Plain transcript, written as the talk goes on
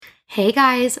Hey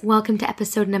guys, welcome to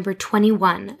episode number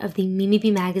 21 of the Mimi B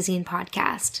Magazine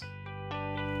podcast.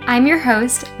 I'm your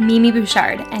host, Mimi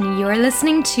Bouchard, and you're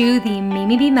listening to the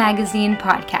Mimi B Magazine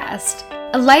podcast,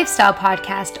 a lifestyle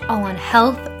podcast all on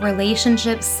health,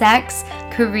 relationships, sex,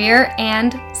 career,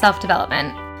 and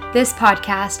self-development. This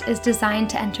podcast is designed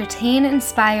to entertain,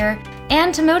 inspire,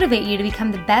 and to motivate you to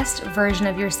become the best version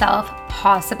of yourself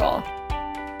possible.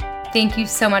 Thank you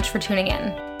so much for tuning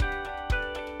in.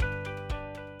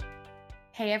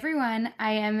 Hey everyone,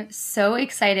 I am so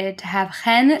excited to have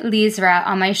Chen Lizra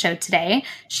on my show today.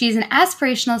 She's an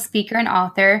aspirational speaker and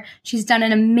author. She's done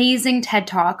an amazing TED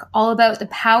Talk all about the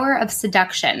power of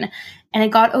seduction, and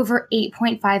it got over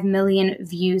 8.5 million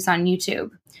views on YouTube.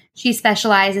 She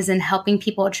specializes in helping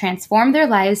people transform their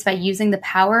lives by using the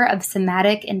power of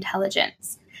somatic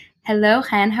intelligence. Hello,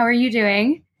 Chen. How are you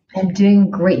doing? I'm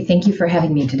doing great. Thank you for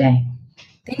having me today.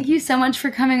 Thank you so much for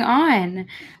coming on.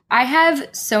 I have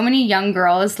so many young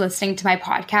girls listening to my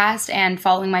podcast and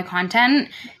following my content,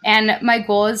 and my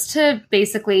goal is to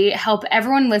basically help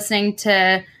everyone listening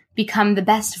to become the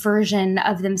best version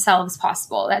of themselves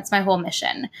possible. That's my whole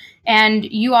mission. And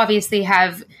you obviously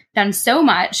have done so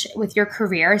much with your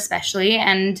career, especially,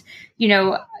 and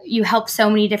you help so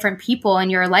many different people, and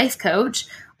you're a life coach.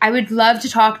 I would love to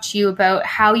talk to you about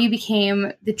how you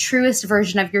became the truest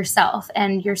version of yourself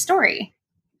and your story.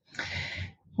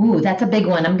 Ooh, that's a big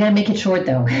one. I'm going to make it short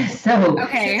though. So,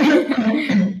 okay.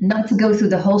 Not to go through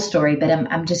the whole story, but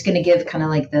I'm just going to give kind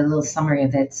of like the little summary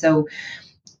of it. So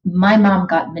my mom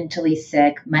got mentally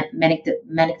sick, manic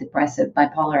depressive,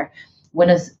 bipolar, when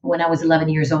I was 11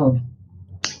 years old.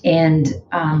 And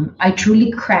I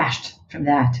truly crashed from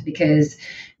that because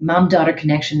mom-daughter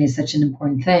connection is such an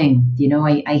important thing.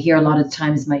 I hear a lot of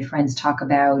times my friends talk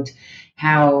about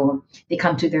how they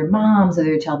come to their moms or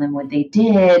they tell them what they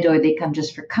did, or they come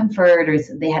just for comfort, or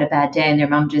they had a bad day and their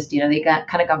mom just, they got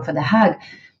kind of gone for the hug.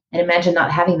 And imagine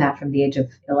not having that from the age of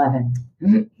 11.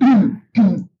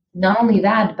 Not only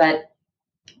that, but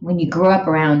when you grow up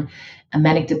around a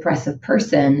manic depressive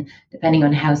person, depending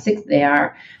on how sick they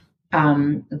are,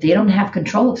 they don't have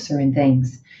control of certain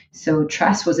things. So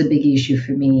trust was a big issue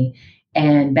for me,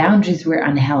 and boundaries were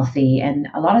unhealthy, and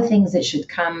a lot of things that should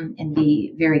come and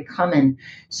be very common.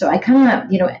 So I kind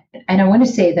of, and I want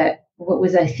to say that what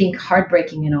was, I think,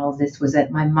 heartbreaking in all of this was that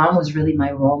my mom was really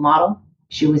my role model.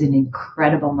 She was an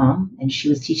incredible mom, and she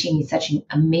was teaching me such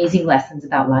amazing lessons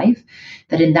about life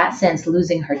that in that sense,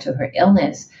 losing her to her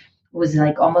illness was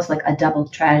like almost like a double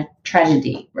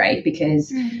tragedy, right?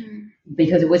 Because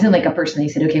it wasn't like a person, they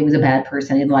said, okay, it was a bad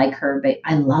person, I didn't like her, but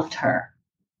I loved her.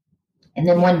 And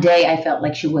then one day I felt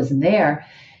like she wasn't there.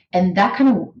 And that kind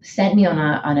of sent me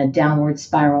on a downward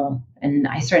spiral. And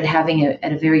I started having,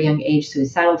 at a very young age,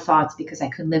 suicidal thoughts because I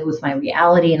couldn't live with my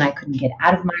reality and I couldn't get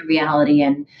out of my reality.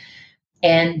 And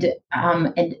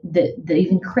the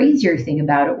even crazier thing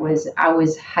about it was I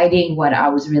was hiding what I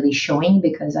was really showing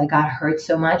because I got hurt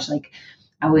so much. Like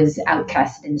I was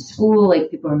outcast in school,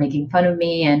 like people were making fun of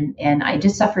me, and I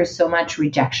just suffered so much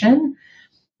rejection.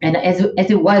 And as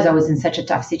it was, I was in such a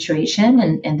tough situation.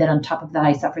 And then on top of that,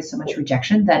 I suffered so much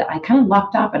rejection that I kind of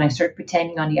locked up and I started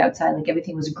pretending on the outside like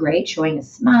everything was great, showing a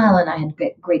smile, and I had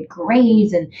great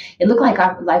grades. And it looked like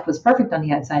life was perfect on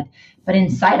the outside. But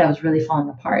inside, I was really falling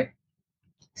apart.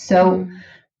 So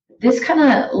this kind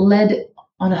of led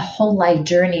on a whole life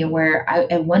journey where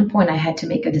at one point I had to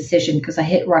make a decision because I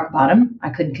hit rock bottom. I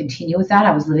couldn't continue with that.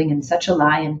 I was living in such a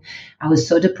lie, and I was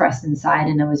so depressed inside,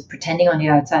 and I was pretending on the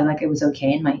outside like it was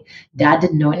okay. And my dad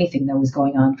didn't know anything that was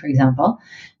going on, for example.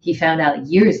 He found out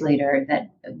years later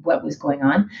that what was going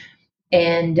on.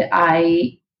 And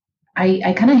I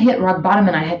kind of hit rock bottom,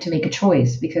 and I had to make a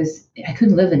choice because I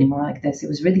couldn't live anymore like this. It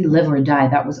was really live or die.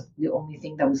 That was the only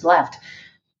thing that was left.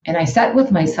 And I sat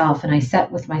with myself and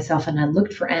I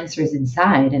looked for answers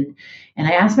inside. And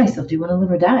I asked myself, do you want to live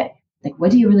or die? Like,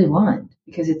 what do you really want?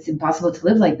 Because it's impossible to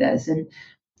live like this. And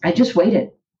I just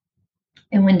waited.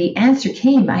 And when the answer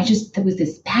came, there was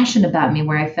this passion about me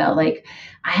where I felt like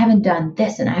I haven't done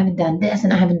this and I haven't done this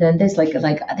and I haven't done this. Like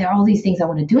there are all these things I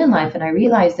want to do in life. And I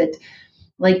realized that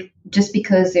like, just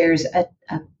because there's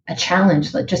a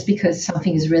challenge, like just because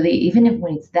something is really, even if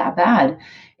when it's that bad,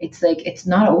 it's like, it's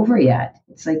not over yet.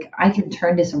 It's like, I can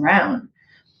turn this around.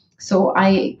 So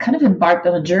I kind of embarked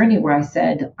on a journey where I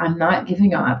said, I'm not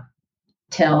giving up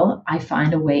till I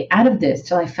find a way out of this,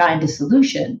 till I find a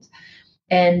solution.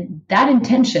 And that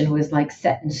intention was like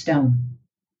set in stone.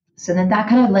 So then that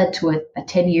kind of led to a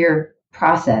 10-year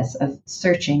process of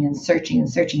searching and searching and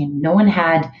searching. And no one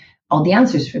had all the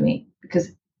answers for me because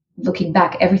looking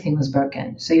back, everything was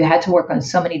broken. So you had to work on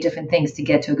so many different things to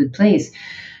get to a good place.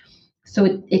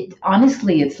 So it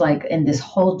honestly, it's like in this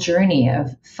whole journey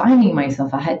of finding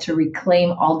myself, I had to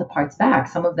reclaim all the parts back.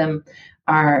 Some of them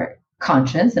are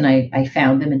conscious and I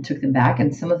found them and took them back.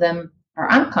 And some of them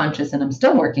are unconscious and I'm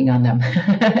still working on them. To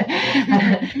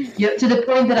the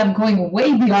point that I'm going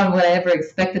way beyond what I ever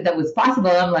expected that was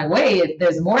possible. I'm like, wait,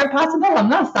 there's more possible. I'm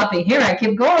not stopping here. I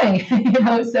keep going,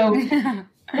 so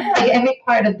like every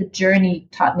part of the journey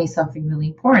taught me something really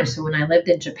important. So when I lived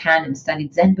in Japan and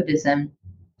studied Zen Buddhism,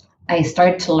 I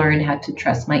started to learn how to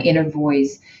trust my inner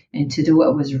voice and to do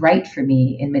what was right for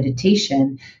me in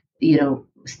meditation,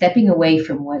 stepping away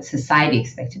from what society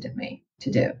expected of me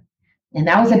to do. And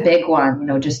that was a big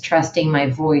one, just trusting my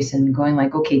voice and going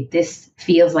like, okay, this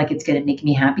feels like it's going to make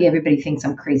me happy. Everybody thinks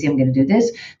I'm crazy. I'm going to do this.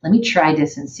 Let me try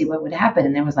this and see what would happen.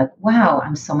 And then I was like, wow,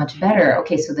 I'm so much better.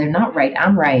 Okay, so they're not right.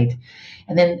 I'm right.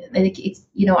 And then it's,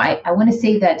 I want to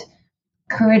say that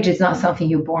courage is not something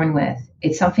you're born with.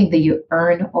 It's something that you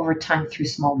earn over time through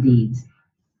small deeds.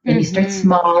 And you start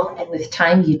small, and with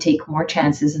time, you take more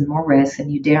chances and more risks,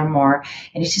 and you dare more.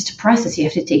 And it's just a process. You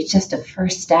have to take just a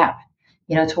first step,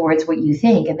 towards what you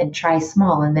think, and then try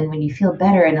small. And then when you feel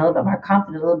better and a little bit more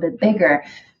confident, a little bit bigger,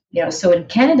 so in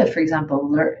Canada, for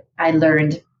example, I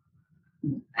learned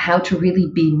how to really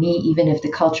be me, even if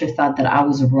the culture thought that I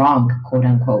was wrong, quote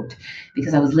unquote,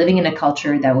 because I was living in a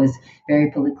culture that was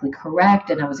very politically correct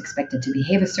and I was expected to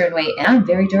behave a certain way. And I'm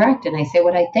very direct and I say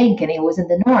what I think, and it wasn't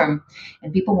the norm.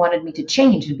 And people wanted me to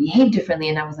change and behave differently.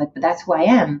 And I was like, but that's who I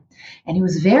am. And it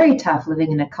was very tough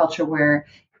living in a culture where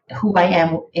who I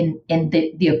am in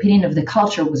the opinion of the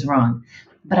culture was wrong.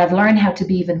 But I've learned how to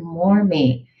be even more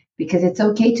me, because it's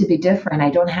okay to be different.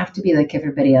 I don't have to be like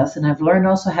everybody else. And I've learned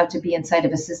also how to be inside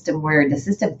of a system where the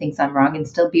system thinks I'm wrong and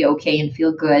still be okay and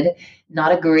feel good,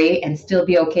 not agree, and still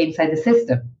be okay inside the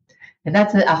system. And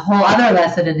that's a whole other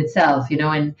lesson in itself,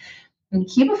 And in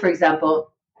Cuba, for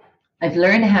example, I've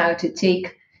learned how to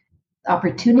take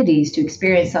opportunities to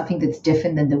experience something that's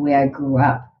different than the way I grew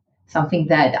up. Something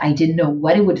that I didn't know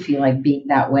what it would feel like being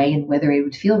that way and whether it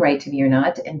would feel right to me or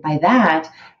not. And by that,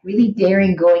 really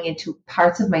daring going into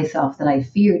parts of myself that I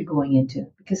feared going into.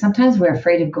 Because sometimes we're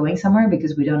afraid of going somewhere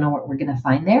because we don't know what we're going to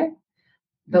find there.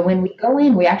 But when we go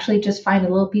in, we actually just find a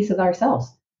little piece of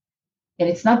ourselves. And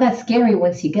it's not that scary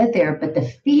once you get there, but the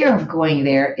fear of going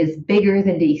there is bigger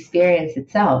than the experience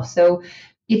itself. So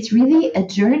it's really a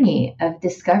journey of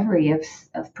discovery,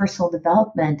 of personal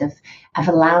development, of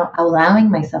allowing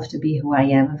myself to be who I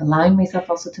am, of allowing myself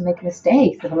also to make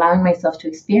mistakes, of allowing myself to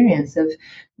experience, of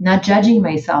not judging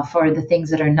myself for the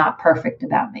things that are not perfect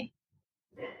about me.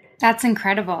 That's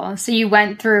incredible. So you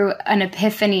went through an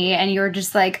epiphany and you were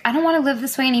just like, I don't want to live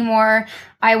this way anymore.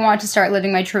 I want to start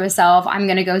living my truest self. I'm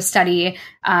going to go study,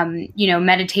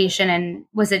 meditation. And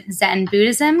was it Zen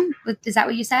Buddhism? Is that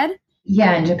what you said?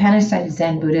 Yeah, in Japan, I studied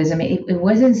Zen Buddhism. It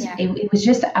wasn't, it was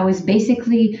just,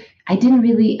 I didn't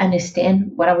really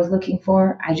understand what I was looking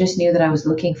for. I just knew that I was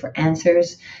looking for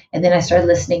answers. And then I started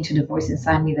listening to the voice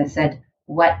inside me that said,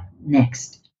 what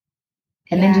next?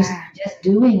 And then just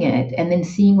doing it and then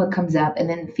seeing what comes up and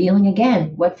then feeling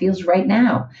again what feels right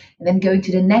now. And then going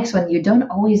to the next one. You don't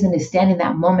always understand in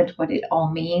that moment what it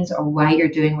all means or why you're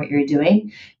doing what you're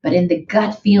doing. But in the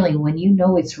gut feeling, when you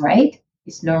know it's right,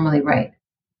 it's normally right.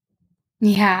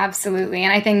 Yeah, absolutely.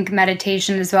 And I think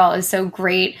meditation as well is so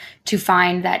great to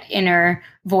find that inner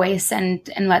voice and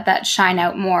let that shine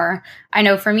out more. I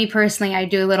know for me personally, I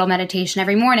do a little meditation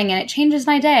every morning and it changes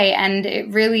my day. And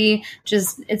it really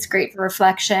it's great for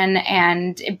reflection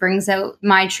and it brings out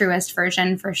my truest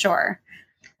version for sure.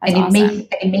 That's and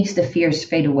it makes the fears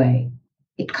fade away.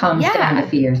 It calms down the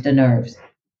fears, the nerves.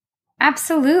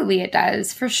 Absolutely, it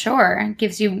does, for sure. It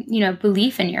gives you,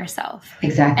 belief in yourself.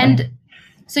 Exactly. And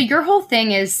so your whole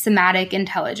thing is somatic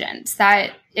intelligence.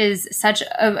 That is such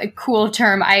a cool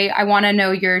term. I want to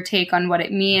know your take on what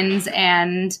it means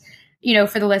and,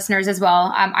 for the listeners as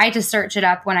well. I had to search it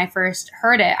up when I first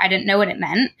heard it. I didn't know what it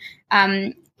meant.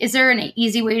 Is there an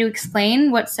easy way to explain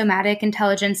what somatic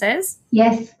intelligence is?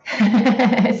 Yes.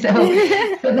 so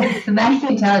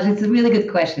somatic intelligence is a really good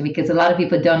question because a lot of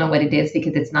people don't know what it is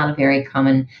because it's not a very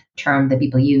common term that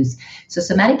people use. So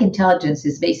somatic intelligence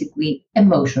is basically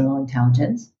emotional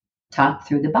intelligence taught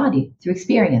through the body, through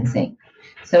experiencing.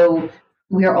 So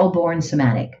we are all born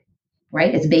somatic,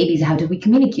 right? As babies, how do we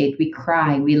communicate? We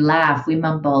cry, we laugh, we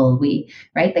mumble,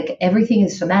 right? Like everything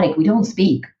is somatic. We don't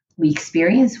speak. We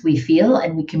experience, we feel,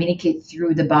 and we communicate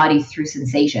through the body, through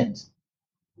sensations.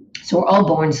 So we're all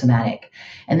born somatic.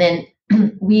 And then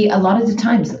we, a lot of the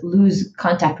times, lose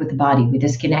contact with the body. We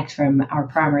disconnect from our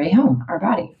primary home, our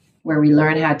body. where we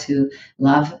learn how to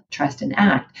love, trust, and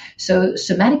act. So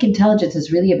somatic intelligence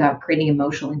is really about creating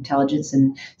emotional intelligence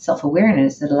and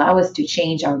self-awareness that allow us to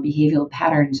change our behavioral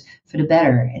patterns for the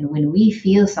better. And when we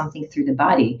feel something through the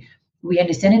body, we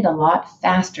understand it a lot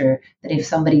faster than if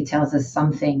somebody tells us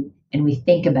something and we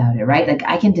think about it, right? Like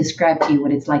I can describe to you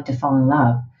what it's like to fall in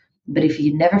love, but if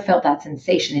you never felt that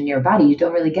sensation in your body, you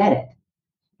don't really get it.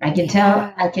 I can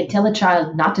tell a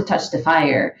child not to touch the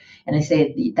fire, and I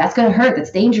say that's going to hurt,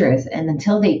 that's dangerous, and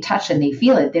until they touch and they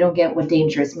feel it, they don't get what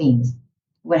dangerous means,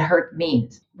 what hurt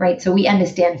means, right? So we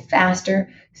understand faster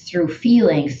through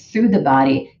feeling through the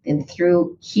body than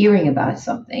through hearing about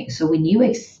something. So when you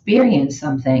experience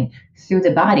something through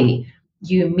the body,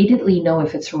 you immediately know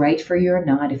if it's right for you or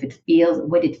not, if it feels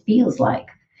what it feels like,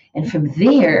 and from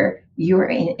there, your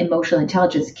emotional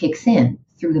intelligence kicks in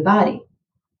through the body.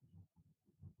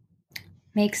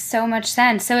 Makes so much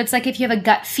sense. So it's like if you have a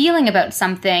gut feeling about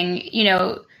something,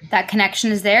 that connection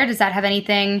is there. Does that have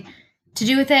anything to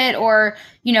do with it? Or,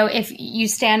 if you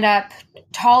stand up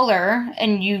taller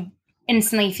and you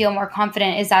instantly feel more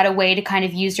confident, is that a way to kind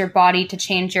of use your body to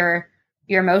change your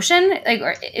emotion? Like,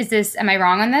 or am I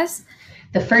wrong on this?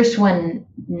 The first one,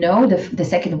 no. The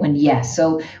second one, yes.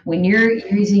 So when you're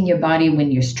using your body, when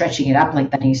you're stretching it up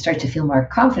like that, and you start to feel more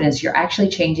confidence, you're actually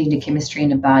changing the chemistry in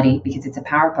the body because it's a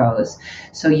power pose.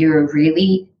 So you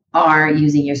really are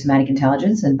using your somatic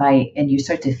intelligence, and you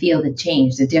start to feel the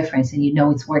change, the difference, and you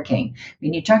know it's working.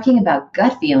 When you're talking about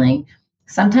gut feeling,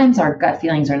 sometimes our gut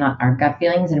feelings are not our gut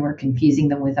feelings, and we're confusing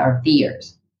them with our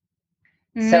fears.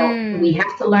 So we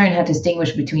have to learn how to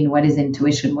distinguish between what is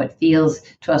intuition, what feels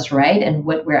to us right, and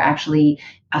what we're actually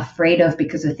afraid of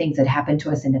because of things that happened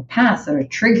to us in the past that are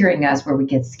triggering us, where we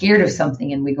get scared of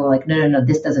something and we go like, no,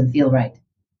 this doesn't feel right.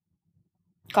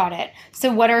 Got it.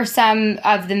 So what are some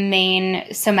of the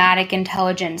main somatic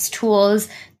intelligence tools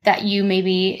that you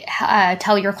maybe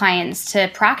tell your clients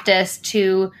to practice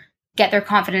to get their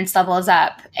confidence levels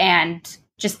up and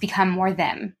just become more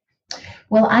them?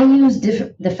 Well, I use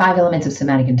the 5 elements of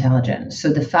somatic intelligence.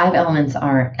 So the 5 elements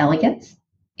are elegance,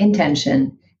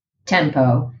 intention,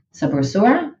 tempo,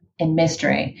 sabrosura, and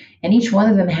mystery. And each one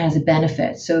of them has a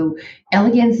benefit. So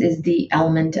elegance is the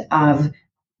element of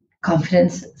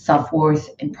confidence, self-worth,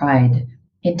 and pride.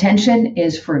 Intention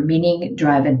is for meaning,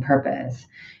 drive, and purpose.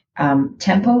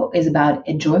 Tempo is about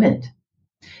enjoyment.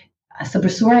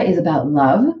 Sabrosura is about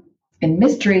love. And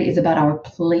mystery is about our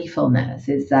playfulness.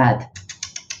 Is that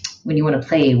when you want to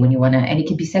play, and it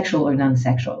can be sexual or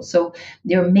non-sexual. So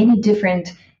there are many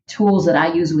different tools that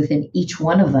I use within each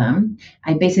one of them.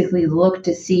 I basically look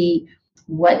to see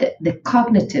what the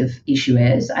cognitive issue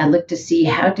is. I look to see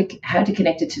how to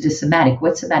connect it to the somatic.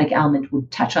 What somatic element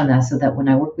would touch on that, so that when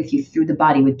I work with you through the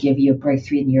body, would give you a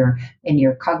breakthrough in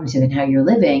your cognitive and how you're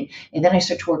living. And then I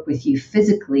start to work with you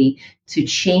physically to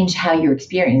change how you're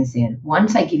experiencing it.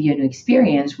 Once I give you a new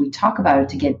experience, we talk about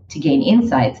it to gain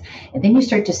insights, and then you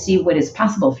start to see what is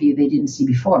possible for you they didn't see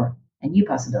before, a new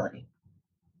possibility.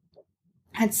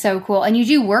 That's so cool. And you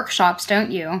do workshops,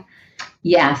 don't you?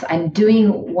 Yes, I'm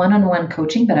doing one-on-one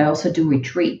coaching, but I also do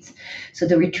retreats. So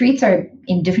the retreats are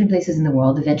in different places in the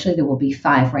world. Eventually there will be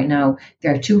 5. Right now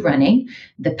there are 2 running.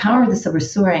 The power of the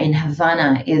Sabrosura in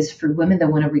Havana is for women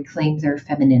that want to reclaim their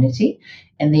femininity,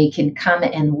 and they can come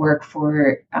and work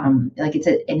for, it's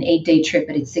an 8-day trip,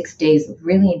 but it's 6 days,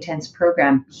 really intense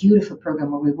program, beautiful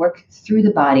program where we work through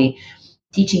the body,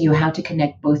 teaching you how to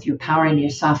connect both your power and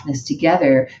your softness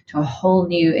together to a whole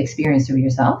new experience of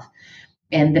yourself.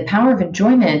 And the power of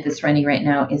enjoyment that's running right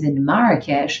now is in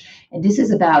Marrakesh. And this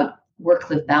is about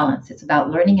work-life balance. It's about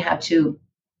learning how to,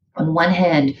 on one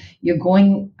hand, you've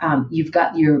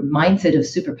got your mindset of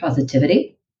super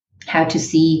positivity, how to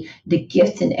see the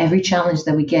gifts in every challenge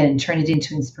that we get and turn it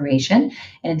into inspiration.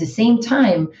 And at the same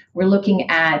time, we're looking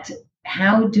at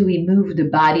how do we move the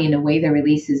body in a way that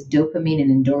releases dopamine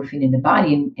and endorphin in the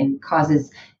body and causes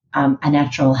a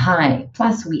natural high.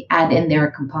 Plus, we add in there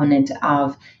a component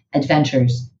of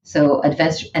adventures. So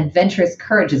adventurous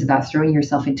courage is about throwing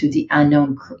yourself into the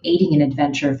unknown, creating an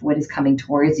adventure of what is coming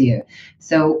towards you.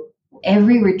 So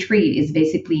every retreat is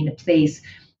basically in a place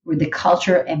where the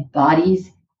culture embodies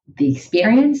the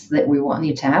experience that we want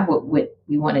you to have, what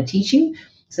we want to teach you.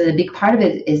 So the big part of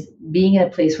it is being in a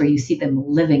place where you see them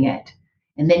living it.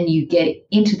 And then you get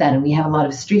into that. And we have a lot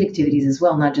of street activities as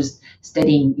well, not just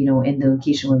studying, in the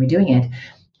location where we're doing it.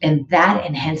 And that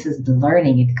enhances the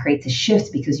learning. It creates a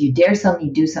shift because you dare suddenly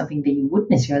do something that you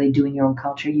wouldn't necessarily do in your own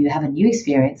culture. You have a new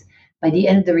experience. By the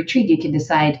end of the retreat, you can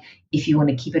decide if you want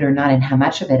to keep it or not and how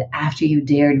much of it after you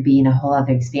dare to be in a whole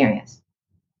other experience.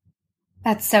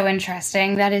 That's so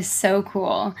interesting. That is so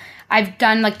cool. I've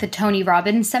done like the Tony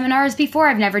Robbins seminars before.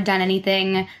 I've never done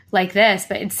anything like this,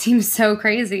 but it seems so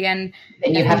crazy. And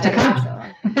Then you have to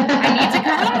come. I need to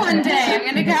come one day. I'm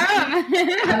going to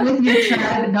come. Come with your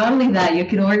tribe. Not only that, you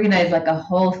can organize like a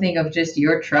whole thing of just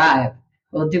your tribe.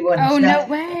 We'll do one. Oh, no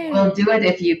way. We'll do it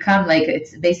if you come. Like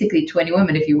it's basically 20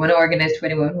 women. If you want to organize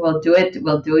 20 women, we'll do it.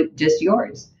 We'll do it just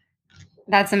yours.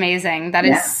 That's amazing. That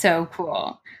is so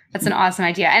cool. That's an awesome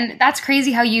idea. And that's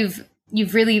crazy how you've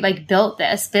really like built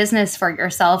this business for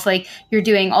yourself. Like you're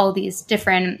doing all these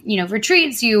different,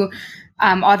 retreats. You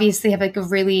obviously have like a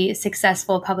really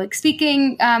successful public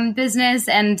speaking business,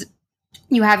 and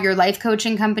you have your life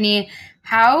coaching company.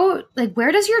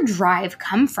 Where does your drive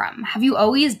come from? Have you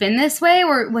always been this way,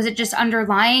 or was it just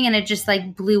underlying and it just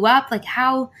like blew up? Like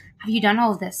how have you done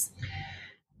all of this?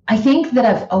 I think that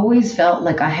I've always felt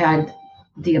like I had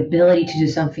the ability to do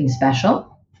something special.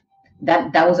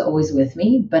 That was always with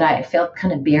me, but I felt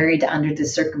kind of buried under the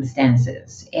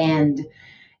circumstances. And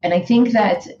I think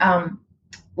that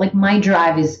like my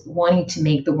drive is wanting to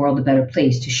make the world a better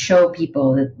place, to show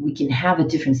people that we can have a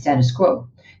different status quo.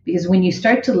 Because when you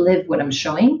start to live what I'm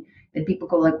showing, then people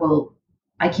go like, well,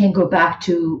 I can't go back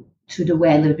to the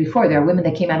way I lived before. There are women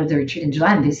that came out of the retreat in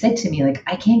July and they said to me, like,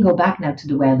 I can't go back now to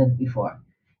the way I lived before.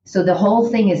 So the whole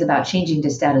thing is about changing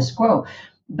the status quo.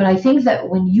 But I think that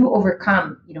when you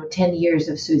overcome, 10 years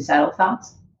of suicidal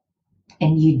thoughts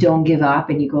and you don't give up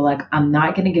and you go like, I'm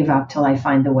not going to give up till I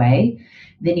find the way,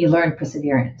 then you learn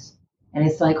perseverance. And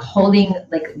it's like holding,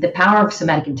 like the power of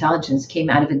somatic intelligence came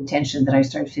out of an intention that I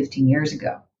started 15 years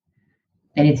ago.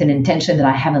 And it's an intention that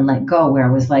I haven't let go, where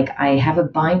I was like, I have a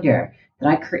binder that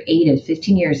I created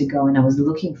 15 years ago and I was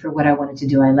looking for what I wanted to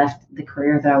do. I left the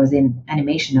career that I was in,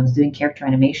 animation. I was doing character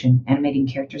animation, animating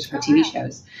characters for TV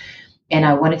shows. And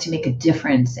I wanted to make a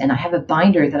difference. And I have a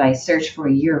binder that I searched for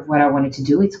a year of what I wanted to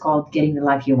do. It's called Getting the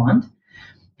Life You Want.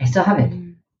 I still have it.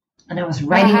 And I was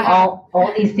writing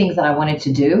all these things that I wanted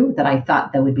to do that I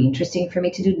thought that would be interesting for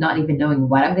me to do, not even knowing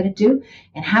what I'm going to do.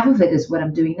 And half of it is what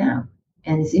I'm doing now.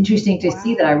 And it's interesting to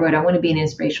see that I wrote, I want to be an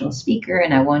inspirational speaker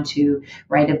and I want to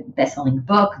write a best-selling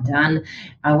book. Done.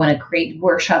 I want to create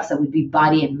workshops that would be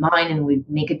body and mind and would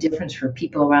make a difference for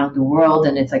people around the world.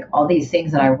 And it's like all these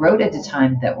things that I wrote at the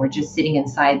time that were just sitting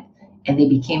inside and they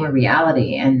became a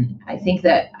reality. And I think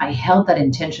that I held that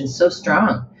intention so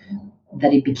strong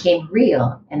that it became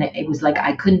real. And it was like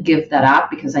I couldn't give that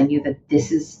up because I knew that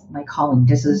this is my calling.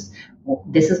 This is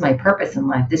my purpose in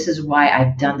life. This is why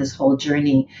I've done this whole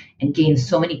journey and gained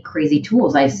so many crazy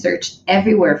tools. I've searched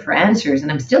everywhere for answers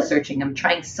and I'm still searching. I'm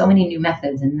trying so many new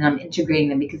methods and then I'm integrating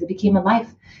them because it became a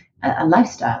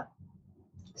lifestyle.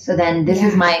 So then this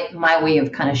is my way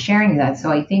of kind of sharing that. So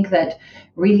I think that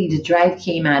really the drive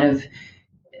came out of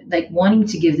like wanting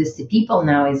to give this to people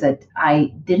now is that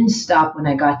I didn't stop when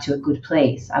I got to a good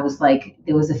place. I was like,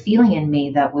 there was a feeling in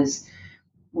me that was,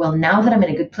 well, now that I'm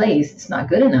in a good place, it's not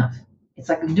good enough. It's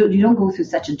like you don't go through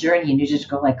such a journey and you just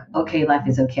go like, okay, life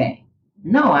is okay.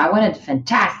 No, I wanted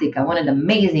fantastic. I wanted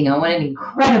amazing. I wanted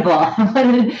incredible.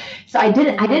 So I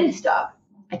didn't stop.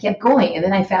 I kept going. And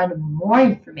then I found more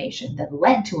information that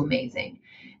led to amazing.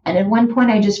 And at one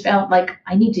point, I just felt like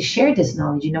I need to share this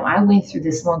knowledge. I went through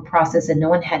this long process and no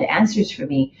one had answers for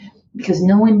me because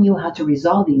no one knew how to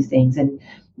resolve these things. And,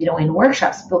 in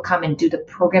workshops, people come and do the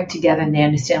program together and they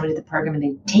understand what is the program and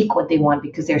they take what they want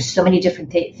because there's so many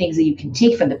different things that you can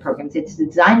take from the programs. It's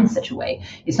designed in such a way.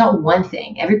 It's not one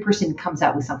thing. Every person comes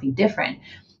out with something different.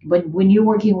 But when you're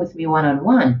working with me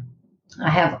one-on-one, I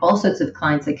have all sorts of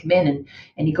clients that come in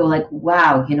and you go like,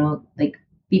 wow, like,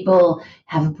 people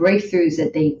have breakthroughs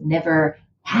that they've never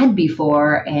had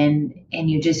before. And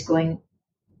you're just going,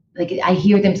 like, I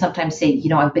hear them sometimes say,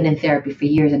 I've been in therapy for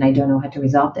years and I don't know how to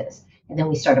resolve this. And then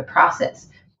we start a process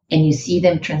and you see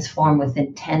them transform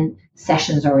within 10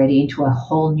 sessions already into a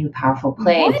whole new powerful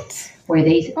place. Where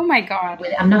they, oh my God.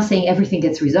 I'm not saying everything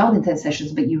gets resolved in 10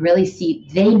 sessions, but you really see,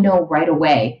 they know right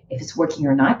away if it's working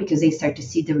or not because they start to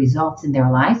see the results in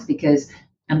their lives because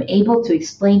I'm able to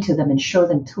explain to them and show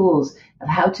them tools of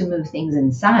how to move things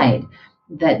inside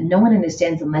that no one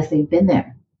understands unless they've been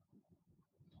there.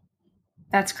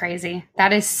 That's crazy.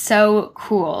 That is so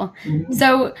cool. Mm-hmm.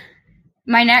 So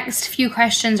my next few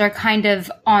questions are kind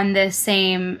of on this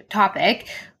same topic.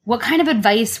 What kind of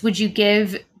advice would you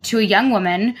give to a young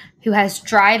woman who has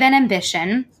drive and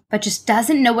ambition, but just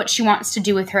doesn't know what she wants to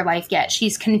do with her life yet?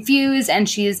 She's confused and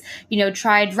she's,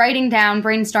 tried writing down,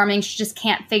 brainstorming. She just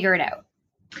can't figure it out.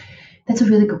 That's a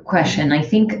really good question. I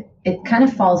think it kind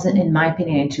of falls in my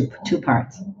opinion, into two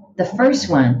parts. The first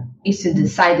one is to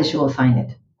decide that you will find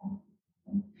it.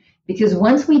 Because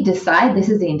once we decide, this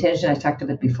is the intention I talked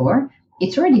about before,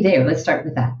 It's already there. Let's start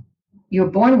with that. You're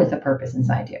born with a purpose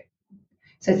inside you.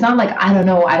 So it's not like, I don't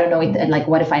know, and like,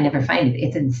 what if I never find it?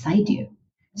 It's inside you.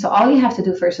 So all you have to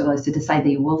do, first of all, is to decide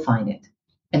that you will find it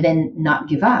and then not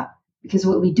give up. Because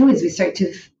what we do is we start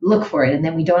to look for it, and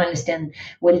then we don't understand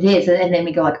what it is. And then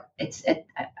we go like,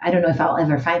 I don't know if I'll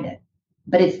ever find it,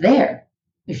 but it's there.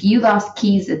 If you lost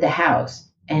keys at the house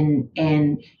and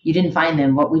you didn't find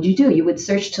them, what would you do? You would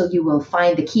search till you will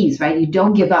find the keys, right? You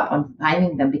don't give up on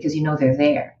finding them because you know they're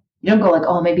there. You don't go like,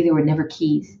 oh, maybe there were never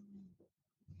keys.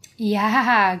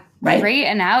 Yeah, right? Great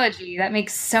analogy. That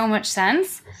makes so much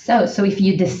sense. So if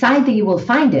you decide that you will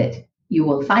find it, you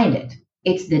will find it.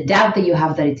 It's the doubt that you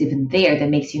have that it's even there that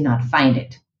makes you not find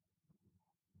it.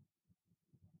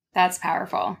 That's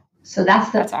powerful. So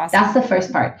that's awesome. That's the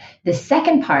first part. The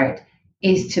second part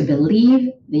is to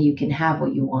believe that you can have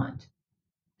what you want.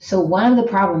 So one of the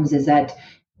problems is that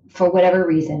for whatever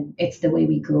reason, it's the way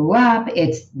we grew up,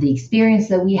 it's the experience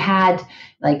that we had,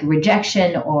 like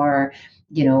rejection or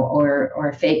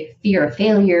fear of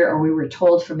failure, or we were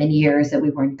told for many years that we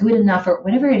weren't good enough, or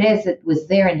whatever it is that was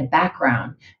there in the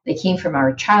background that came from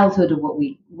our childhood or what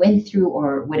we went through,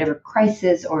 or whatever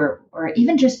crisis or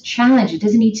even just challenge. It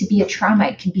doesn't need to be a trauma.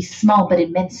 It can be small, but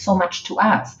it meant so much to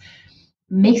us.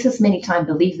 Makes us many times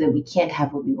believe that we can't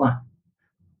have what we want.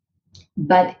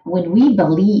 But when we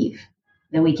believe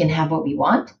that we can have what we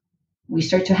want, we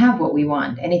start to have what we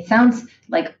want. And it sounds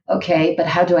like, okay, but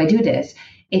how do I do this?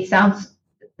 It sounds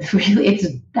really, it's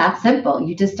that simple.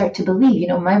 You just start to believe.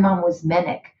 My mom was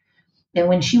manic. And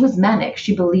when she was manic,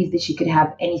 she believed that she could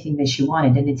have anything that she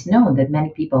wanted. And it's known that many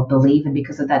people believe, and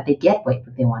because of that, they get what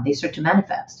they want. They start to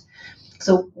manifest.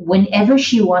 So whenever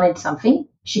she wanted something,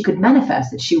 she could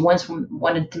manifest it. She once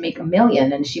wanted to make $1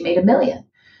 million, and she made $1 million.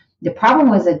 The problem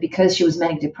was that because she was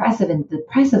manic depressive, and the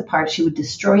depressive part, she would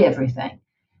destroy everything.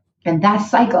 And that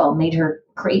cycle made her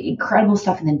create incredible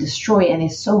stuff and then destroy. And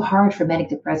it's so hard for manic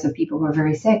depressive people who are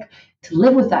very sick to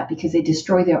live with that because they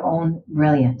destroy their own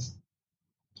brilliance.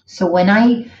 So when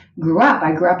I grew up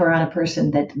around a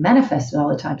person that manifested all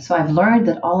the time. So I've learned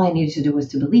that all I needed to do was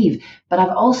to believe, but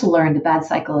I've also learned the bad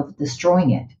cycle of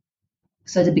destroying it.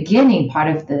 So the beginning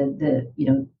part of the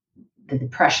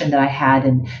depression that I had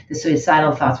and the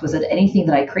suicidal thoughts was that anything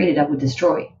that I created, I would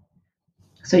destroy.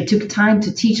 So it took time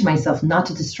to teach myself not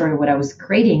to destroy what I was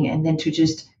creating and then to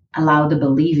just allow the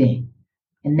believing.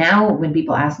 And now when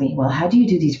people ask me, well, how do you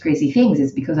do these crazy things?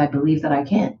 It's because I believe that I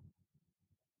can.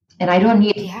 And I don't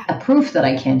need a proof that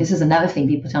I can. This is another thing.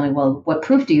 People tell me, well, what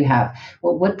proof do you have?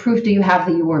 Well, what proof do you have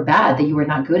that you were bad, that you were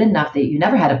not good enough, that you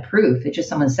never had a proof? It's just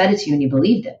someone said it to you and you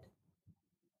believed it.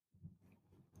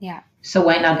 Yeah. So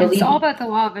why not believe? It's all about the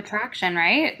law of attraction,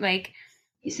 right? Like,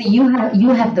 so you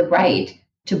have the right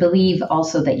to believe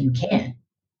also that you can.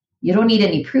 You don't need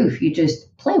any proof. You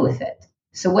just play with it.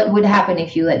 So what would happen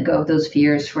if you let go of those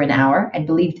fears for an hour and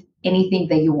believed anything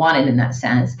that you wanted in that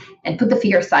sense and put the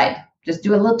fear aside? Just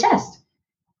do a little test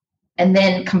and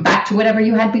then come back to whatever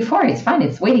you had before. It's fine.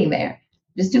 It's waiting there.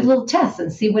 Just do a little test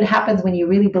and see what happens when you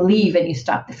really believe and you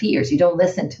stop the fears. You don't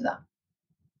listen to them.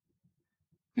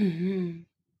 Mm-hmm.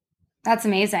 That's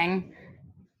amazing.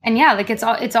 And yeah, like it's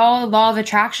all law of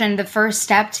attraction. The first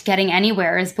step to getting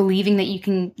anywhere is believing that you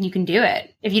can do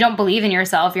it. If you don't believe in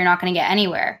yourself, you're not going to get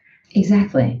anywhere.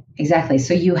 Exactly.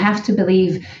 So you have to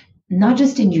believe not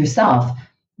just in yourself,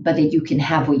 but that you can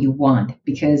have what you want.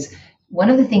 Because one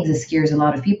of the things that scares a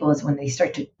lot of people is when they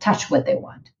start to touch what they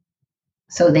want.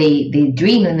 So they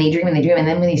dream and they dream and they dream. And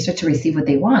then when they start to receive what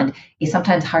they want, it's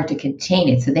sometimes hard to contain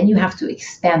it. So then you have to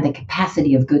expand the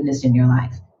capacity of goodness in your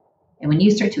life. And when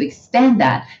you start to expand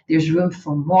that, there's room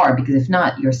for more, because if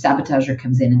not, your sabotager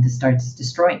comes in and just starts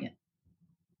destroying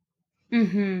it.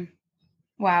 Mm-hmm.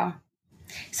 Wow.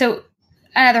 So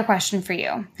another question for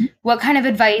you. What kind of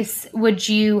advice would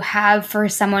you have for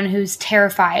someone who's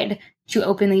terrified to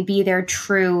openly be their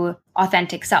true,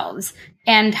 authentic selves?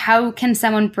 And how can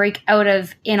someone break out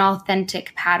of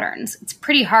inauthentic patterns? It's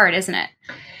pretty hard, isn't it?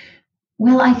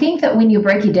 Well, I think that when you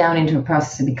break it down into a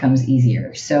process, it becomes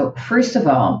easier. So first of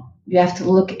all, you have to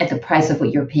look at the price of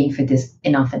what you're paying for this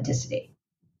inauthenticity.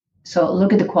 So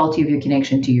look at the quality of your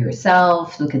connection to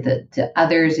yourself, look at to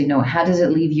others, how does it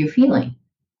leave you feeling?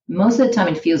 Most of the time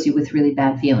it fills you with really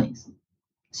bad feelings.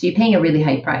 So you're paying a really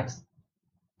high price.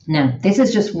 Now, this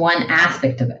is just one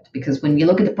aspect of it, because when we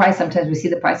look at the price, sometimes we see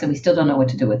the price and we still don't know what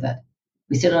to do with it.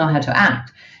 We still don't know how to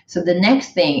act. So the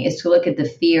next thing is to look at the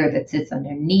fear that sits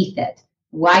underneath it,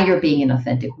 why you're being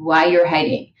inauthentic, why you're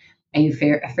hiding. Are you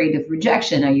afraid of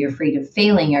rejection? Are you afraid of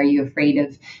failing? Are you afraid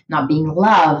of not being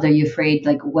loved? Are you afraid,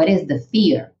 what is the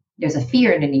fear? there's a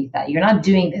fear underneath that. You're not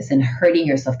doing this and hurting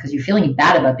yourself because you're feeling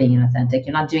bad about being inauthentic.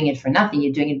 You're not doing it for nothing.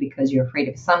 You're doing it because you're afraid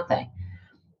of something.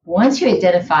 Once you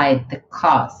identify the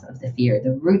cause of the fear,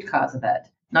 the root cause of it,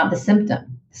 not the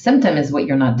symptom. The symptom is what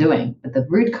you're not doing, but the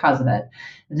root cause of it,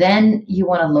 then you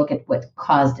want to look at what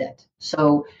caused it.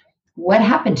 So what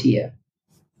happened to you?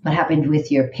 What happened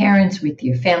with your parents, with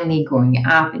your family, growing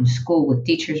up in school, with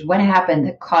teachers? What happened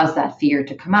that caused that fear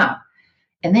to come up?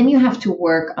 And then you have to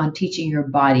work on teaching your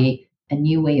body a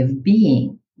new way of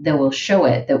being that will show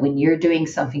it that when you're doing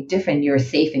something different, you're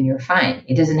safe and you're fine.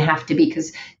 It doesn't have to be,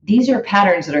 because these are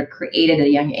patterns that are created at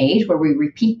a young age where we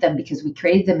repeat them because we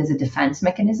created them as a defense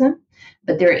mechanism,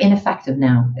 but they're ineffective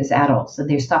now as adults. So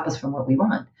they stop us from what we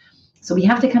want. So we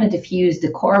have to kind of diffuse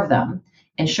the core of them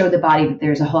and show the body that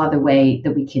there's a whole other way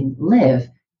that we can live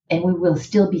and we will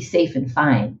still be safe and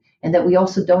fine. And that we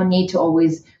also don't need to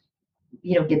always,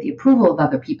 get the approval of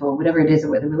other people, whatever it is that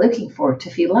we're looking for to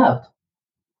feel loved.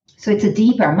 So it's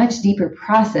a much deeper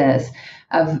process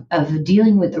of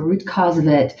dealing with the root cause of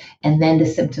it and then the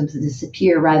symptoms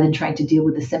disappear rather than trying to deal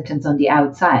with the symptoms on the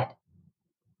outside.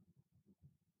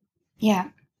 Yeah,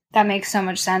 that makes so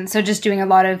much sense. So just doing a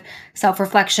lot of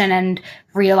self-reflection and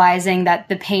realizing that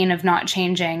the pain of not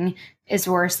changing is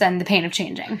worse than the pain of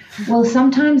changing. Well,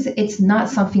 sometimes it's not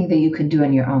something that you can do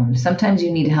on your own. Sometimes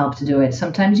you need help to do it.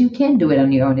 Sometimes you can do it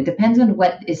on your own. It depends on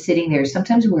what is sitting there.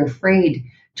 Sometimes we're afraid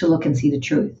to look and see the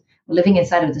truth. We're living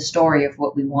inside of the story of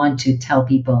what we want to tell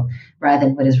people rather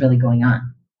than what is really going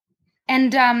on.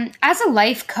 And as a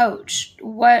life coach,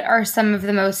 what are some of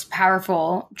the most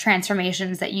powerful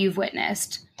transformations that you've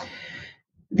witnessed?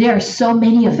 There are so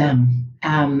many of them.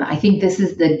 I think this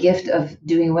is the gift of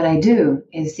doing what I do,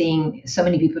 is seeing so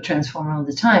many people transform all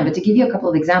the time. But to give you a couple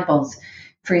of examples,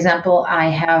 for example, I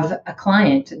have a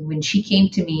client, and when she came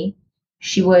to me,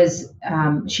 she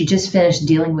just finished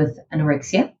dealing with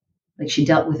anorexia. Like, she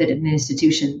dealt with it in an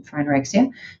institution for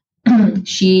anorexia.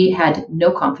 She had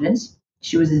no confidence.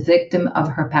 She was a victim of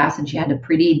her past, and she had a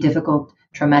pretty difficult,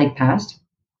 traumatic past.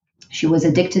 She was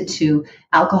addicted to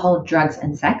alcohol, drugs,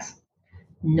 and sex.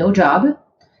 No job.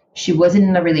 She wasn't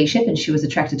in a relationship, and she was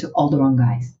attracted to all the wrong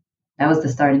guys. That was the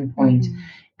starting point. Mm-hmm.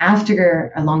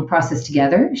 After a long process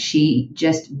together, she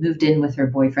just moved in with her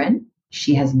boyfriend.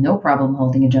 She has no problem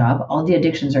holding a job. All the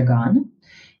addictions are gone.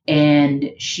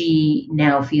 And she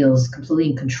now feels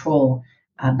completely in control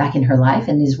back in her life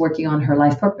and is working on her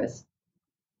life purpose.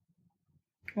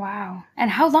 Wow.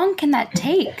 And how long can that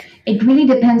take? It really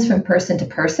depends from person to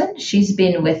person. She's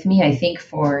been with me, I think,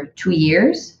 for 2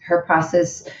 years. Her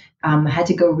process had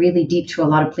to go really deep to a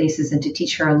lot of places and to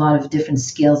teach her a lot of different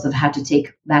skills of how to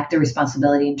take back the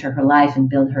responsibility into her life and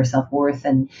build her self-worth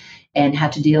and how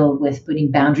to deal with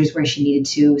putting boundaries where she needed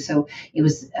to. So it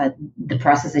was the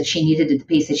process that she needed at the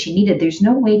pace that she needed. There's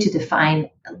no way to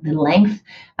define the length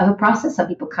of a process. Some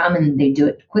people come and they do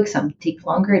it quick. Some take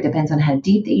longer. It depends on how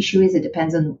deep the issue is. It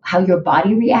depends on how your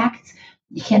body reacts.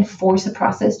 You can't force a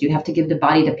process. You have to give the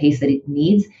body the pace that it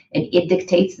needs, and it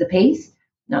dictates the pace,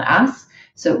 not us.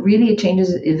 So really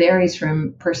it varies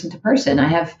from person to person. I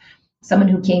have someone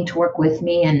who came to work with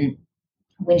me, and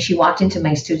when she walked into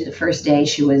my studio the first day,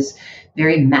 she was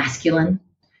very masculine.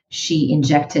 She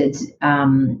injected,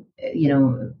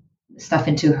 stuff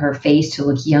into her face to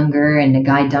look younger, and the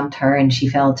guy dumped her, and she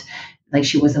felt like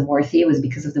she wasn't worthy. It was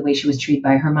because of the way she was treated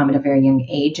by her mom at a very young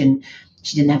age, and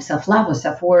she didn't have self-love or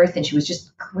self-worth, and she was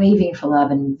just craving for love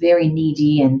and very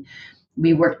needy. And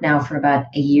we worked now for about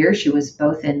a year. She was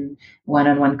both in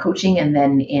one-on-one coaching, and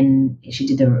then she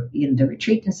did the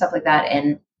retreat and stuff like that.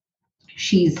 And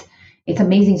it's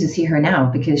amazing to see her now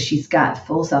because she's got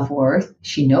full self-worth.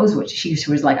 She knows what she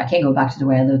was like. I can't go back to the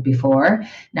way I lived before.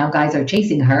 Now guys are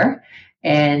chasing her.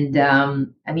 And there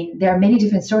are many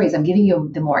different stories. I'm giving you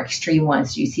the more extreme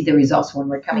ones. You see the results when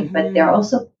we're coming, but there are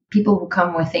also people who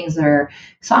come with things that are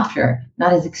softer,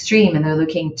 not as extreme, and they're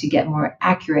looking to get more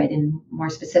accurate and more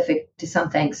specific to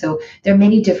something. So there are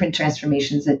many different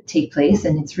transformations that take place,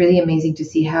 and it's really amazing to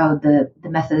see how the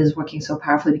method is working so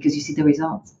powerfully because you see the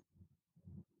results.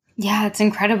 Yeah, it's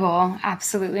incredible.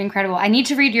 Absolutely incredible. I need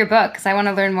to read your book because I want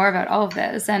to learn more about all of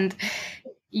this. And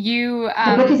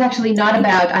the book is actually not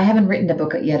about, I haven't written the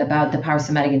book yet about the power of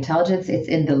somatic intelligence. It's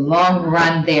in the long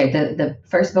run there. The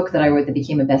first book that I wrote that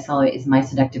became a bestseller is My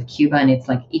Seductive Cuba, and it's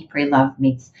like Eat, Pray, Love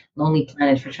meets Lonely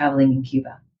Planet for traveling in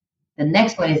Cuba. The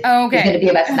next one is going to be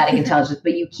about somatic intelligence,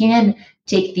 but you can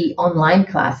take the online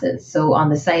classes. So on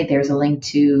the site, there's a link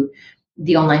to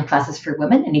the online classes for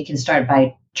women, and you can start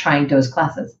by trying those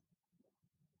classes.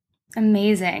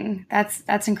 Amazing.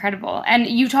 That's incredible. And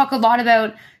you talk a lot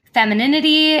about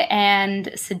femininity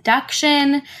and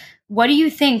seduction. what do you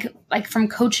think, like from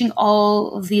coaching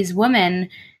all of these women,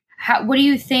 what do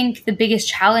you think the biggest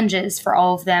challenge is for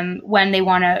all of them when they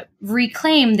want to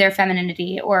reclaim their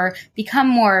femininity or become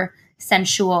more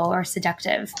sensual or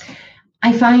seductive?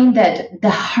 I find that the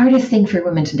hardest thing for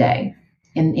women today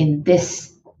in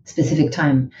this specific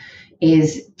time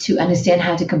is to understand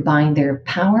how to combine their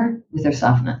power with their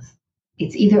softness.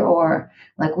 It's either or.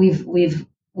 Like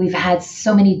we've had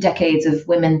so many decades of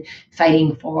women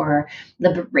fighting for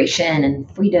liberation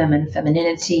and freedom and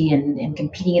femininity and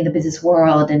competing in the business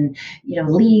world and, you know,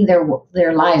 leading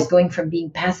their lives, going from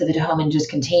being passive at home and just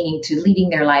containing to leading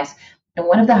their lives. And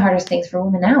one of the hardest things for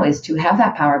women now is to have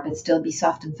that power, but still be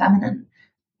soft and feminine.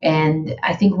 And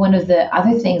I think one of the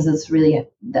other things that's really,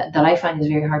 that I find is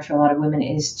very hard for a lot of women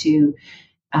is to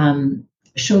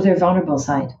show their vulnerable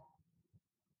side.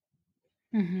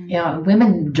 Mm-hmm. You know,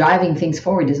 women driving things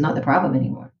forward is not the problem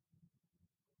anymore.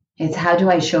 It's how do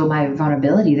I show my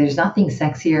vulnerability? There's nothing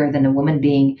sexier than a woman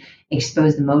being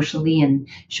exposed emotionally and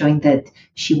showing that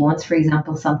she wants, for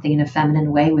example, something in a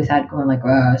feminine way without going like,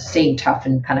 staying tough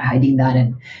and kind of hiding that.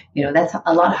 And, you know, that's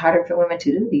a lot harder for women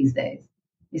to do these days,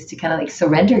 is to kind of like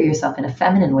surrender yourself in a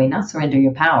feminine way, not surrender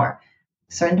your power.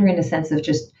 Surrender in the sense of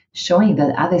just showing the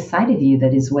other side of you.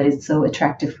 That is what is so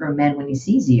attractive for a man when he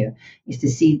sees you, is to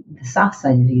see the soft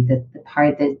side of you, the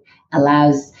part that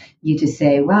allows you to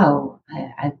say, wow,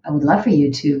 I would love for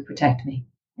you to protect me.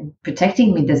 And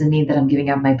protecting me doesn't mean that I'm giving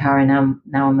up my power and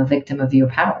now I'm a victim of your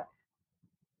power.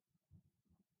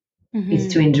 Mm-hmm.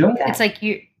 It's to enjoy that. It's like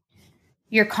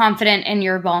you're confident in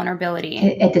your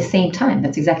vulnerability. At the same time,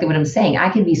 that's exactly what I'm saying. I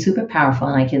can be super powerful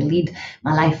and I can lead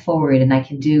my life forward and I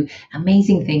can do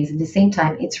amazing things. At the same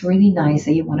time, it's really nice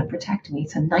that you want to protect me.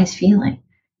 It's a nice feeling.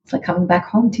 It's like coming back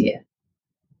home to you.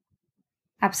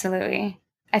 Absolutely.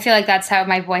 I feel like that's how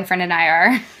my boyfriend and I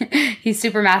are. He's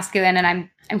super masculine and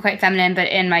I'm quite feminine, but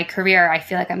in my career, I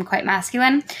feel like I'm quite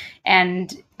masculine.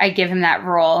 And I give him that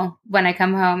role when I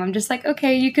come home. I'm just like,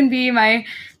 okay, you can be my,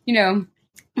 you know,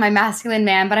 my masculine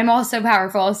man, but I'm also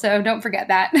powerful. So don't forget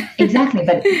that. Exactly.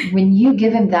 But when you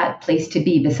give him that place to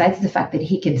be, besides the fact that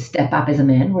he can step up as a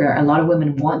man, where a lot of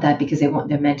women want that because they want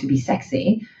their men to be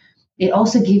sexy, it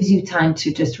also gives you time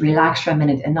to just relax for a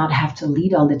minute and not have to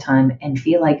lead all the time and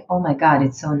feel like, oh my God,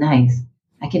 it's so nice.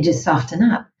 I can just soften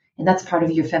up. And that's part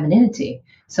of your femininity.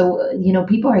 So, you know,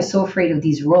 people are so afraid of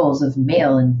these roles of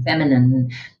male and feminine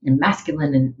and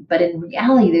masculine. But in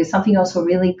reality, there's something also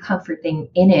really comforting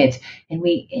in it. And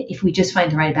if we just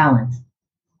find the right balance.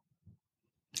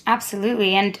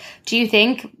 Absolutely. And do you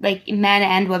think like men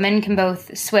and women can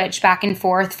both switch back and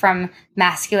forth from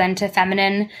masculine to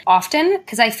feminine often?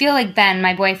 Because I feel like Ben,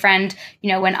 my boyfriend,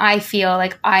 you know, when I feel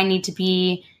like I need to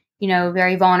be, you know,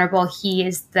 very vulnerable, he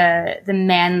is the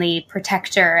manly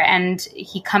protector and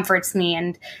he comforts me.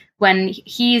 And when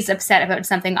he's upset about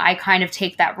something, I kind of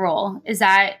take that role. Is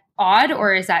that odd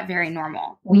or is that very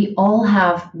normal? We all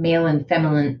have male and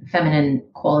feminine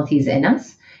qualities in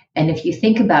us. And if you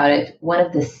think about it, one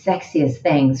of the sexiest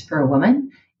things for a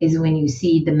woman is when you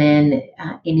see the man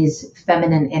in his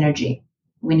feminine energy,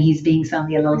 when he's being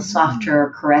something a little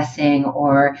softer, caressing,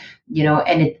 or, you know,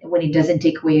 when he doesn't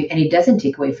take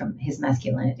away from his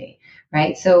masculinity,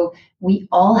 right? So we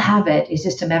all have it. It's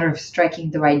just a matter of striking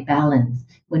the right balance.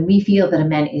 When we feel that a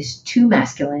man is too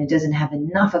masculine, it doesn't have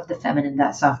enough of the feminine,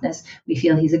 that softness, we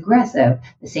feel he's aggressive.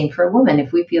 The same for a woman.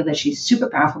 If we feel that she's super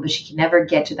powerful, but she can never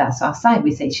get to that soft side,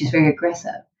 we say she's very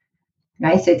aggressive,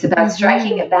 right? So it's about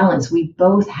striking a balance. We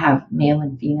both have male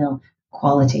and female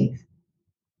qualities.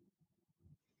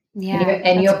 Yeah,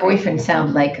 and your boyfriend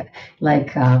sounds like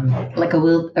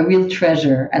a real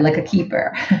treasure and like a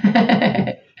keeper.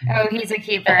 Oh, he's a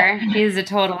keeper. He's a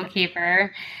total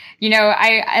keeper. You know,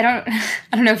 I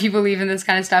don't know if you believe in this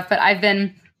kind of stuff, but I've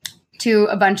been to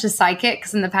a bunch of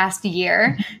psychics in the past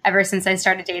year, ever since I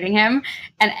started dating him.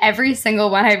 And every single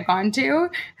one I've gone to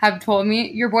have told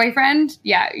me, your boyfriend,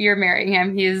 yeah, you're marrying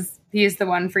him. He's the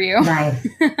one for you. Nice.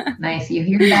 Nice. You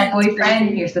hear that,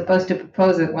 boyfriend? You're supposed to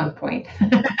propose at one point.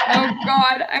 Oh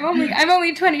God. I'm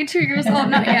only 22 years old,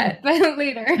 not yet, but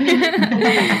later.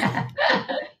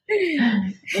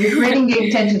 You're creating the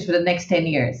intentions for the next 10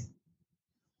 years.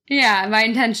 Yeah, my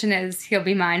intention is he'll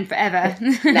be mine forever.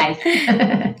 Nice.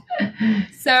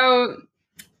 So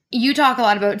you talk a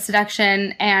lot about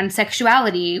seduction and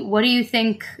sexuality. What do you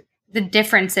think the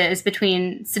difference is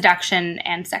between seduction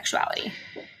and sexuality?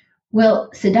 Well,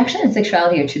 seduction and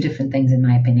sexuality are two different things, in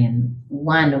my opinion.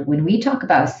 One, when we talk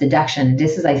about seduction,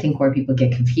 this is, I think, where people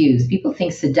get confused. People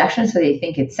think seduction, so they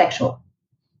think it's sexual.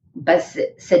 But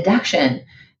seduction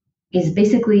is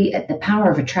basically the power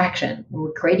of attraction.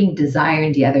 We're creating desire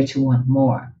in the other to want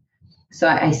more. So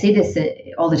I say this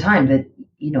all the time that,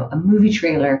 a movie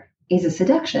trailer is a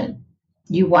seduction.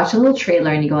 You watch a little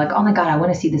trailer and you go like, oh my God, I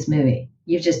want to see this movie.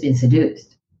 You've just been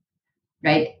seduced,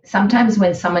 right? Sometimes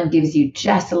when someone gives you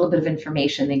just a little bit of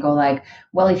information, they go like,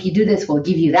 well, if you do this, we'll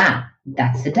give you that.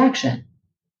 That's seduction,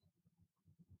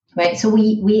 right? So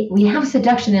we have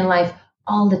seduction in life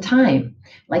all the time.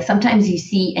 Like sometimes you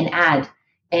see an ad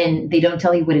and they don't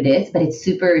tell you what it is, but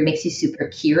it makes you super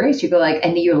curious. You go like,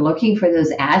 and you're looking for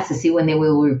those ads to see when they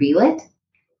will reveal it.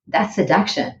 That's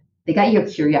seduction. They got your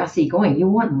curiosity going. You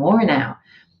want more now.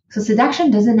 So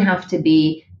seduction doesn't have to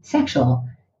be sexual.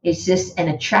 It's just an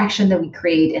attraction that we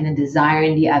create and a desire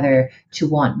in the other to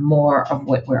want more of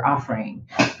what we're offering.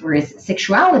 Whereas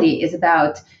sexuality is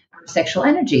about sexual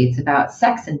energy. It's about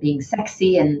sex and being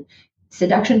sexy. And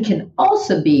seduction can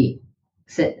also be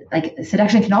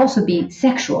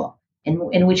sexual,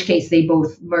 in which case they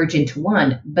both merge into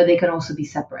one, but they can also be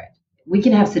separate. We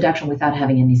can have seduction without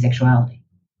having any sexuality.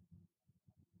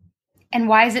 And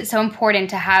why is it so important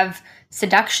to have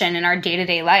seduction in our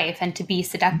day-to-day life and to be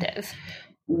seductive?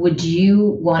 Would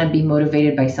you want to be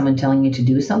motivated by someone telling you to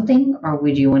do something, or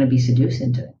would you want to be seduced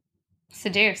into it?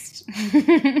 Seduced.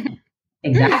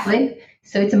 Exactly.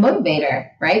 So it's a motivator,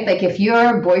 right? Like if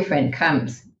your boyfriend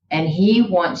comes and he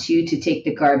wants you to take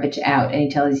the garbage out and he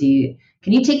tells you,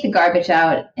 can you take the garbage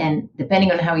out? And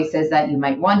depending on how he says that, you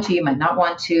might want to, you might not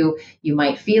want to, you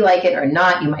might feel like it or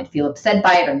not, you might feel upset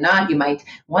by it or not, you might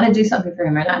want to do something for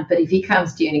him or not. But if he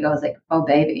comes to you and he goes like, oh,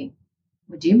 baby,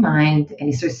 would you mind? And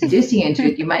he starts seducing you into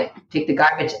it, you might take the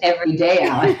garbage every day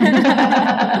out.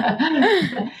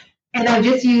 And I've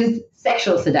just used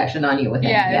sexual seduction on you with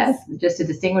him, yes, just to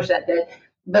distinguish that bit.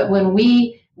 But when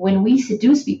we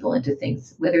seduce people into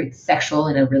things, whether it's sexual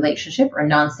in a relationship or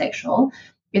non-sexual,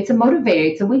 it's a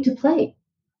motivator. It's a way to play.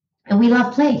 And we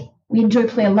love play. We enjoy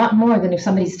play a lot more than if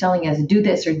somebody's telling us do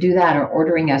this or do that or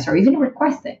ordering us or even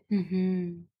requesting.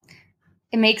 Mm-hmm.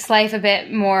 It makes life a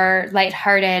bit more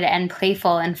lighthearted and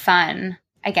playful and fun,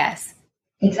 I guess.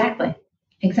 Exactly.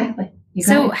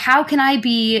 So how can I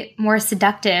be more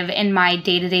seductive in my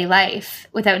day-to-day life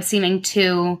without seeming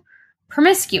too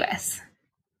promiscuous?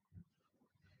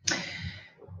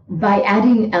 By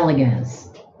adding elegance.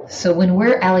 So when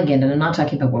we're elegant, and I'm not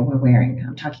talking about what we're wearing,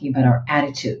 I'm talking about our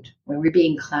attitude, when we're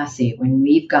being classy, when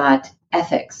we've got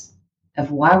ethics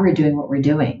of why we're doing what we're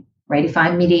doing, right? If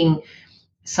I'm meeting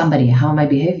somebody, how am I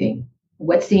behaving?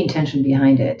 What's the intention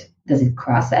behind it? Does it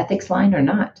cross the ethics line or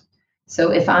not?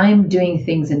 So if I'm doing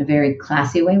things in a very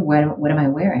classy way, what am I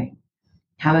wearing?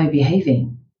 How am I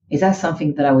behaving? Is that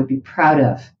something that I would be proud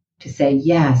of to say,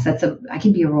 yes, I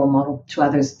can be a role model to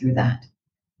others through that.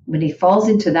 When it falls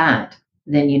into that,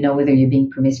 then you know whether you're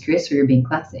being promiscuous or you're being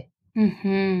classy.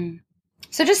 Mm-hmm.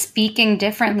 So just speaking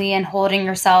differently and holding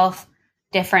yourself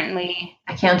differently.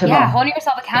 Accountable. Yeah, holding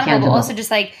yourself accountable. But also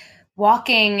just like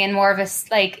walking in more of a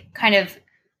like kind of,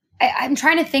 I'm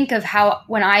trying to think of how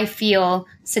when I feel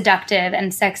seductive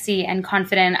and sexy and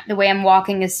confident, the way I'm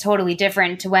walking is totally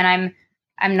different to when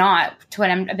I'm not, to when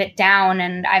I'm a bit down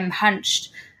and I'm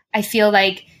hunched. I feel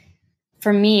like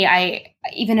for me,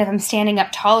 even if I'm standing up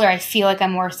taller, I feel like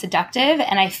I'm more seductive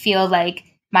and I feel like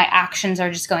my actions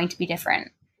are just going to be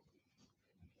different.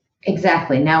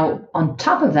 Exactly. Now, on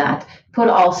top of that,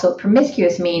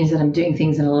 promiscuous means that I'm doing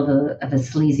things in a little bit of a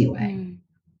sleazy way. Mm.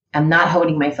 I'm not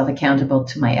holding myself accountable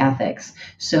to my ethics.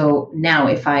 So now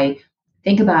if I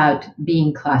think about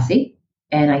being classy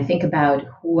and I think about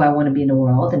who I want to be in the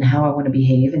world and how I want to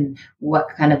behave and what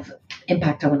kind of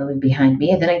impact I want to leave behind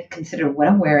me, and then I consider what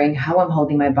I'm wearing, how I'm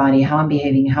holding my body, how I'm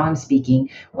behaving, how I'm speaking,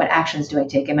 what actions do I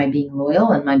take? Am I being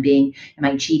loyal? Am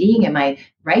I cheating? Am I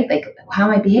right? Like, how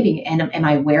am I behaving? And am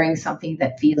I wearing something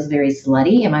that feels very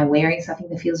slutty? Am I wearing something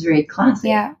that feels very classy?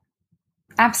 Yeah,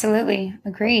 absolutely.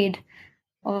 Agreed.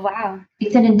 Oh, wow.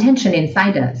 It's an intention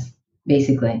inside us,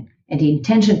 basically. And the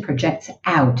intention projects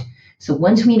out. So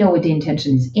once we know what the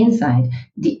intention is inside,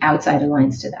 the outside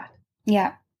aligns to that.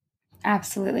 Yeah,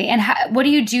 absolutely. And what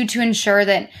do you do to ensure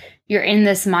that you're in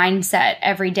this mindset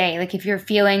every day? Like if you're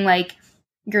feeling like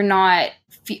if you're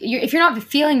not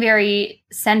feeling very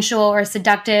sensual or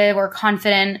seductive or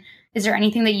confident, is there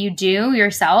anything that you do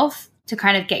yourself to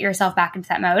kind of get yourself back into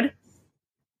that mode?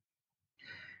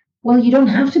 Well, you don't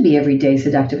have to be every day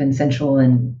seductive and sensual.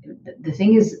 And the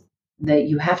thing is that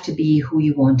you have to be who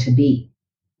you want to be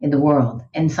in the world.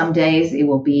 And some days it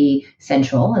will be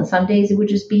sensual and some days it would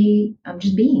just be, I'm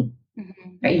just being. Mm-hmm.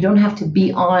 Right? You don't have to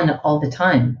be on all the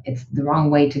time. It's the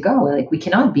wrong way to go. Like we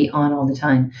cannot be on all the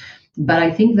time. But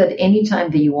I think that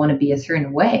anytime that you want to be a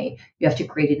certain way, you have to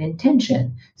create an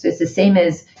intention. So it's the same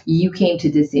as you came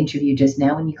to this interview just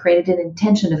now and you created an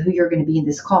intention of who you're going to be in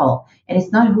this call. And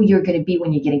it's not who you're going to be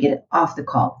when you're going to get off the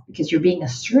call, because you're being a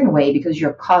certain way because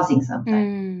you're causing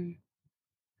something.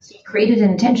 So you created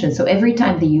an intention. So every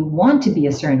time that you want to be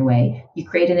a certain way, you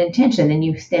create an intention and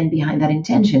you stand behind that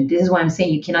intention. This is why I'm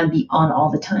saying you cannot be on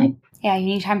all the time. Yeah, you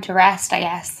need time to rest, I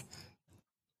guess.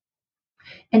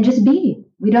 And just be.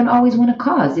 We don't always want to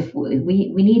cause. If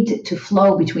we need to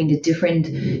flow between the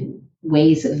different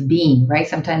ways of being, right?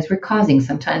 Sometimes we're causing,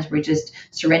 sometimes we're just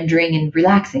surrendering and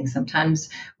relaxing, sometimes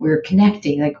we're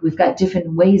connecting. Like we've got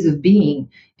different ways of being.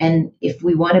 And if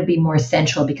we want to be more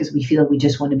essential because we feel we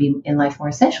just want to be in life more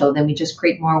essential, then we just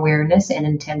create more awareness and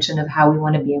intention of how we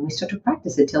want to be, and we start to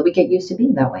practice it till we get used to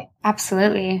being that way.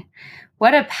 Absolutely.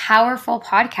 What a powerful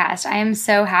podcast. I am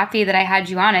so happy that I had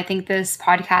you on. I think this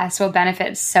podcast will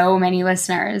benefit so many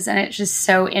listeners, and it's just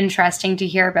so interesting to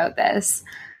hear about this.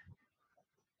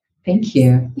 Thank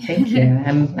you. Thank you.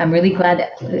 I'm really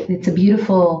glad. It's a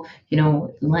beautiful,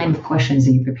 line of questions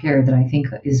that you prepared that I think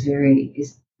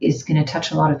is going to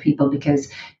touch a lot of people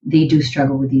because they do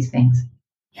struggle with these things.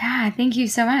 Yeah, thank you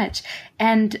so much.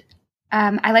 And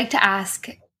I like to ask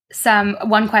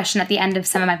one question at the end of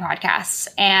some of my podcasts.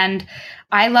 And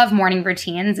I love morning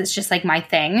routines. It's just like my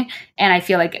thing. And I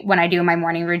feel like when I do my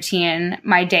morning routine,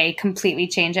 my day completely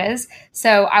changes.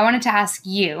 So I wanted to ask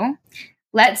you,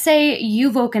 let's say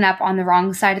you've woken up on the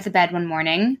wrong side of the bed one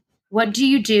morning. What do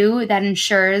you do that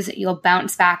ensures you'll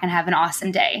bounce back and have an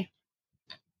awesome day?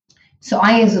 So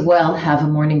I as well have a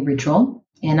morning ritual,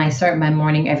 and I start my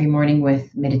morning every morning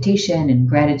with meditation and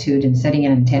gratitude and setting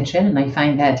an intention. And I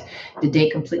find that the day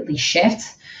completely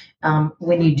shifts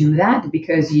when you do that,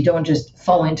 because you don't just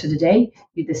fall into the day,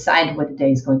 you decide what the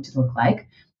day is going to look like.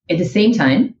 At the same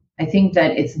time, I think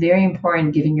that it's very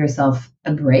important giving yourself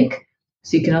a break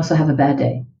so you can also have a bad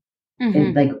day.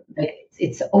 Mm-hmm. Like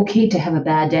it's okay to have a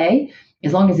bad day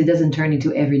as long as it doesn't turn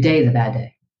into every day the bad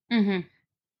day. Mm-hmm.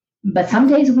 But some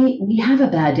days we have a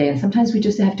bad day, and sometimes we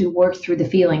just have to work through the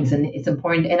feelings, and it's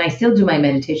important. And I still do my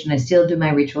meditation, I still do my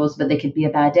rituals, but they could be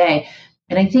a bad day.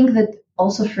 And I think that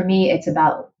also for me, it's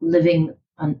about living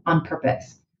on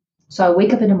purpose. So I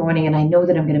wake up in the morning and I know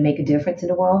that I'm going to make a difference in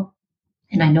the world.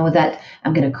 And I know that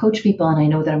I'm going to coach people, and I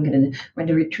know that I'm going to run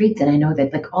the retreats, and I know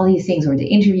that like all these things, or the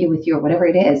interview with you or whatever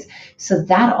it is. So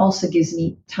that also gives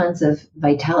me tons of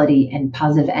vitality and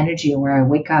positive energy where I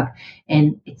wake up,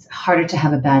 and it's harder to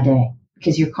have a bad day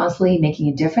because you're constantly making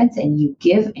a difference, and you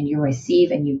give and you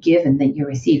receive, and you give and then you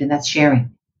receive, and that's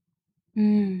sharing.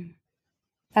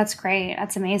 That's great.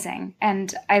 That's amazing.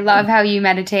 And I love how you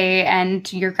meditate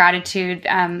and your gratitude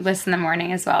list in the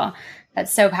morning as well.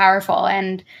 That's so powerful.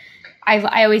 And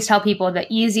I always tell people the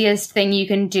easiest thing you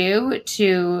can do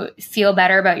to feel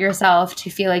better about yourself, to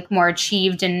feel like more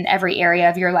achieved in every area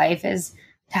of your life, is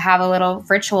to have a little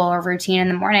ritual or routine in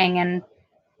the morning and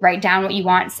write down what you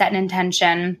want, set an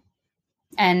intention,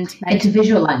 and to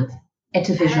visualize. And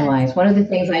to visualize. One of the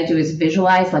things I do is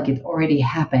visualize like it already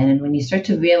happened. And when you start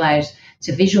to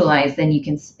visualize, then you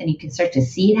can start to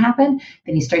see it happen.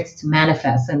 Then you start to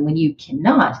manifest. And when you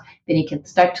cannot, then you can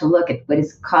start to look at what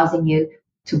is causing you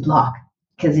to block.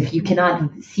 Because if you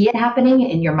cannot see it happening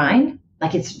in your mind,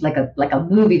 like it's like a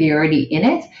movie, they're already in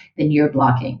it, then you're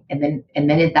blocking. And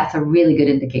then that's a really good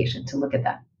indication to look at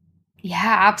that.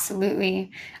 Yeah,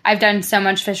 absolutely. I've done so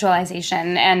much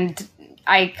visualization, and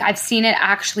I've seen it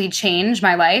actually change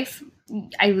my life.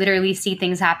 I literally see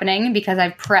things happening because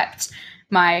I've prepped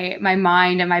my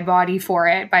mind and my body for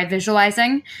it by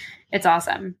visualizing. It's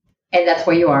awesome. And that's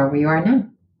where you are now.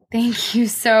 Thank you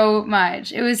so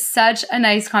much. It was such a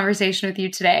nice conversation with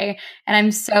you today. And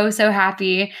I'm so, so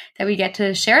happy that we get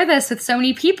to share this with so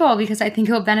many people, because I think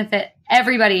it will benefit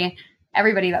everybody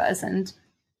that listened.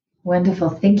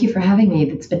 Wonderful. Thank you for having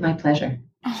me. It's been my pleasure.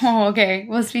 Oh, okay.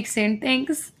 We'll speak soon.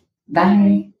 Thanks.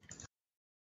 Bye.